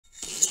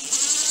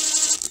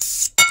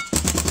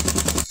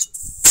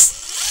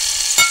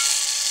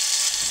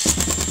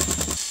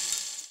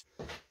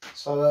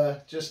So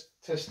just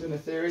testing a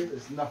theory,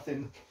 there's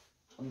nothing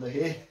under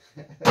here.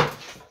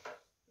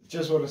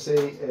 Just want to see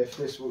if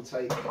this will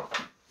take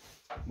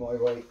my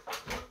weight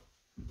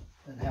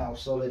and how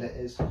solid it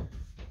is.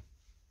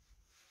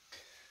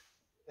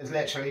 There's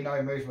literally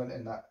no movement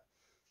in that.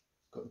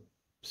 Got the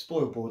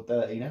spoil board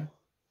dirty now.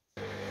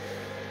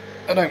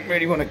 I don't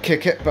really want to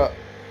kick it, but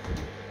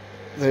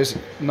there's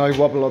no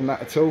wobble on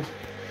that at all.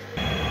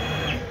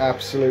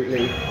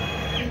 Absolutely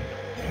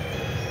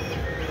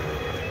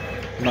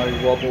no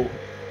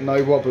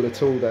wobble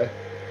at all there.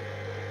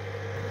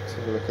 Let's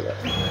have a look at that.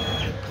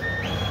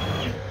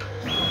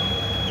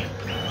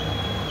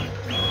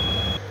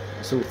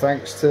 It's all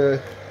thanks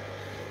to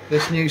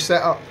this new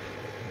setup,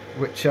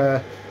 which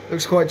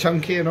looks quite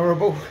chunky and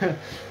horrible,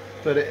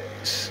 but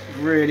it's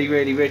really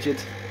rigid.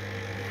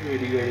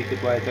 Really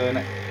good way of doing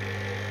it.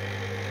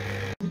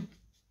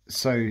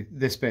 So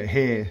this bit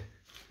here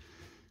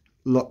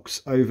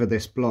locks over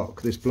this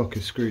block. This block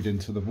is screwed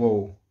into the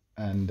wall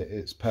and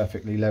it's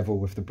perfectly level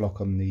with the block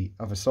on the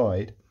other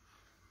side,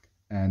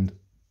 and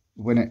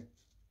when it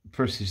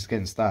presses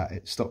against that,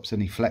 it stops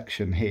any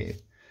flexion here.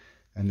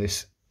 And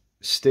this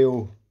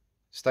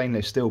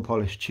stainless steel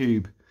polished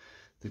tube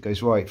that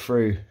goes right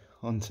through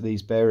onto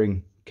these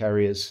bearing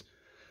carriers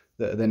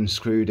that are then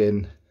screwed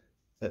in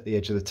at the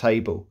edge of the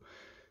table,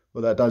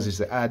 what that does is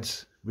it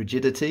adds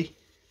rigidity.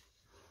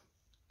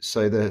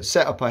 So the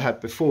setup I had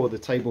before, the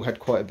table had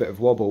quite a bit of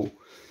wobble,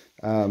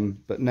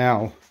 but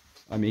now,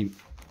 I mean,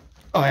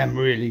 I am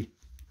really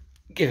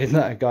giving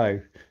that a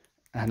go,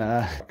 and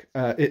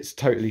it's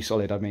totally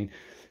solid. I mean,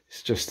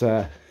 it's just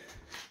a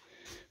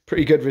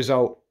pretty good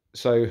result.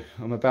 So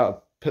I'm about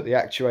to put the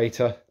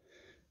actuator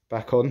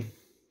back on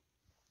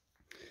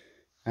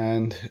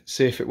and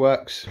see if it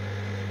works.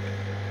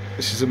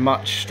 This is a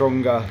much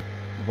stronger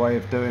way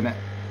of doing it.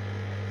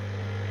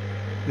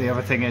 The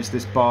other thing is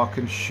this bar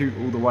can shoot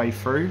all the way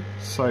through,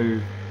 so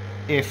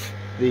if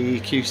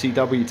the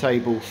QCW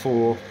table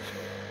for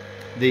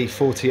the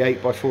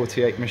 48 by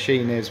 48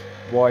 machine is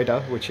wider,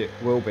 which it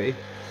will be,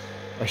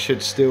 I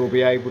should still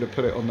be able to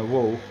put it on the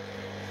wall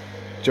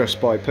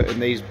just by putting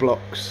these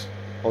blocks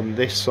on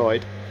this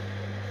side.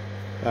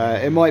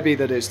 It might be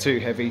that it's too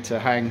heavy to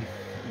hang,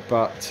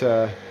 but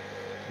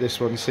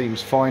this one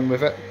seems fine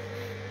with it.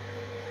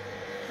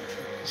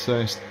 So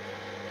it's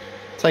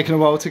taken a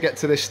while to get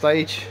to this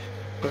stage,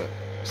 but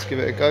let's give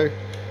it a go.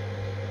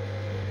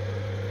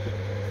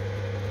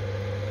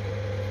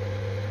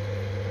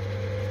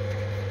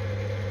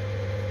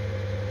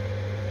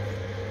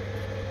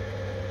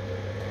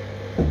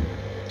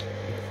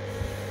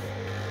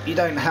 You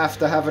don't have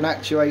to have an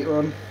actuator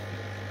on.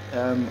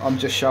 I'm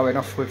just showing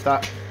off with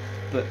that,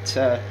 but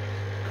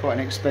quite an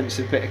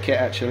expensive bit of kit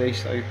actually,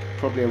 so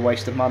probably a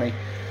waste of money.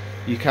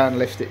 You can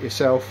lift it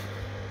yourself.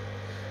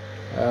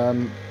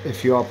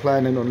 If you are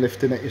planning on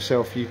lifting it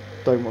yourself, you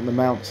don't want the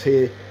mounts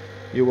here,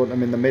 you want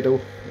them in the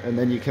middle, and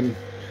then you can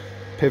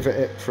pivot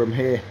it from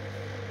here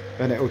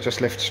and it will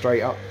just lift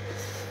straight up.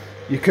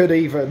 You could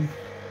even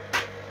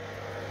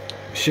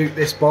shoot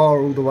this bar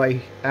all the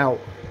way out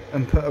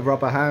and put a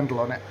rubber handle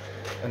on it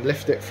and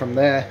lift it from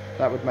there.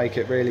 That would make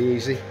it really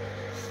easy.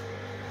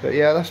 But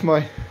yeah, that's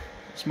my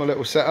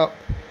little setup.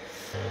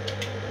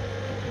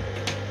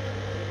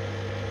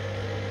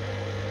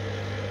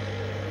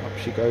 Up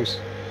she goes.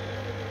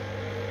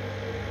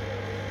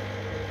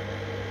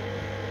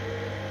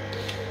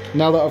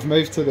 Now that I've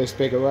moved to this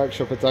bigger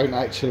workshop, I don't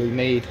actually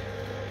need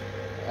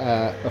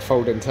a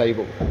folding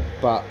table,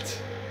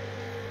 but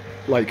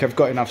like I've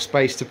got enough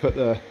space to put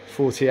the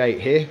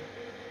 48 here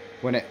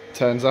when it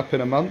turns up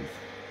in a month.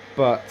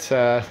 But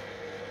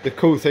the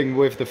cool thing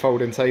with the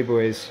folding table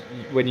is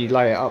when you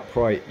lay it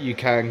upright, you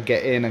can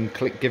get in and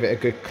give it a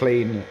good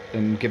clean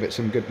and give it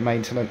some good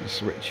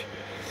maintenance, which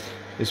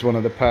is one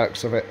of the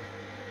perks of it.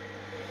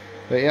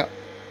 But yeah,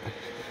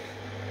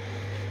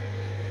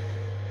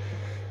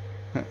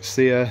 that's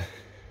the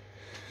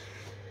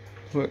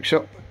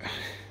workshop,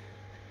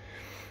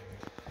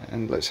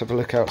 and let's have a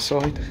look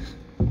outside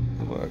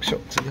the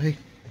workshop today.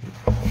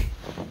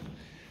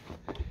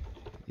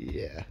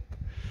 Yeah,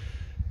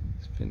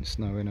 it's been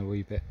snowing a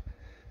wee bit.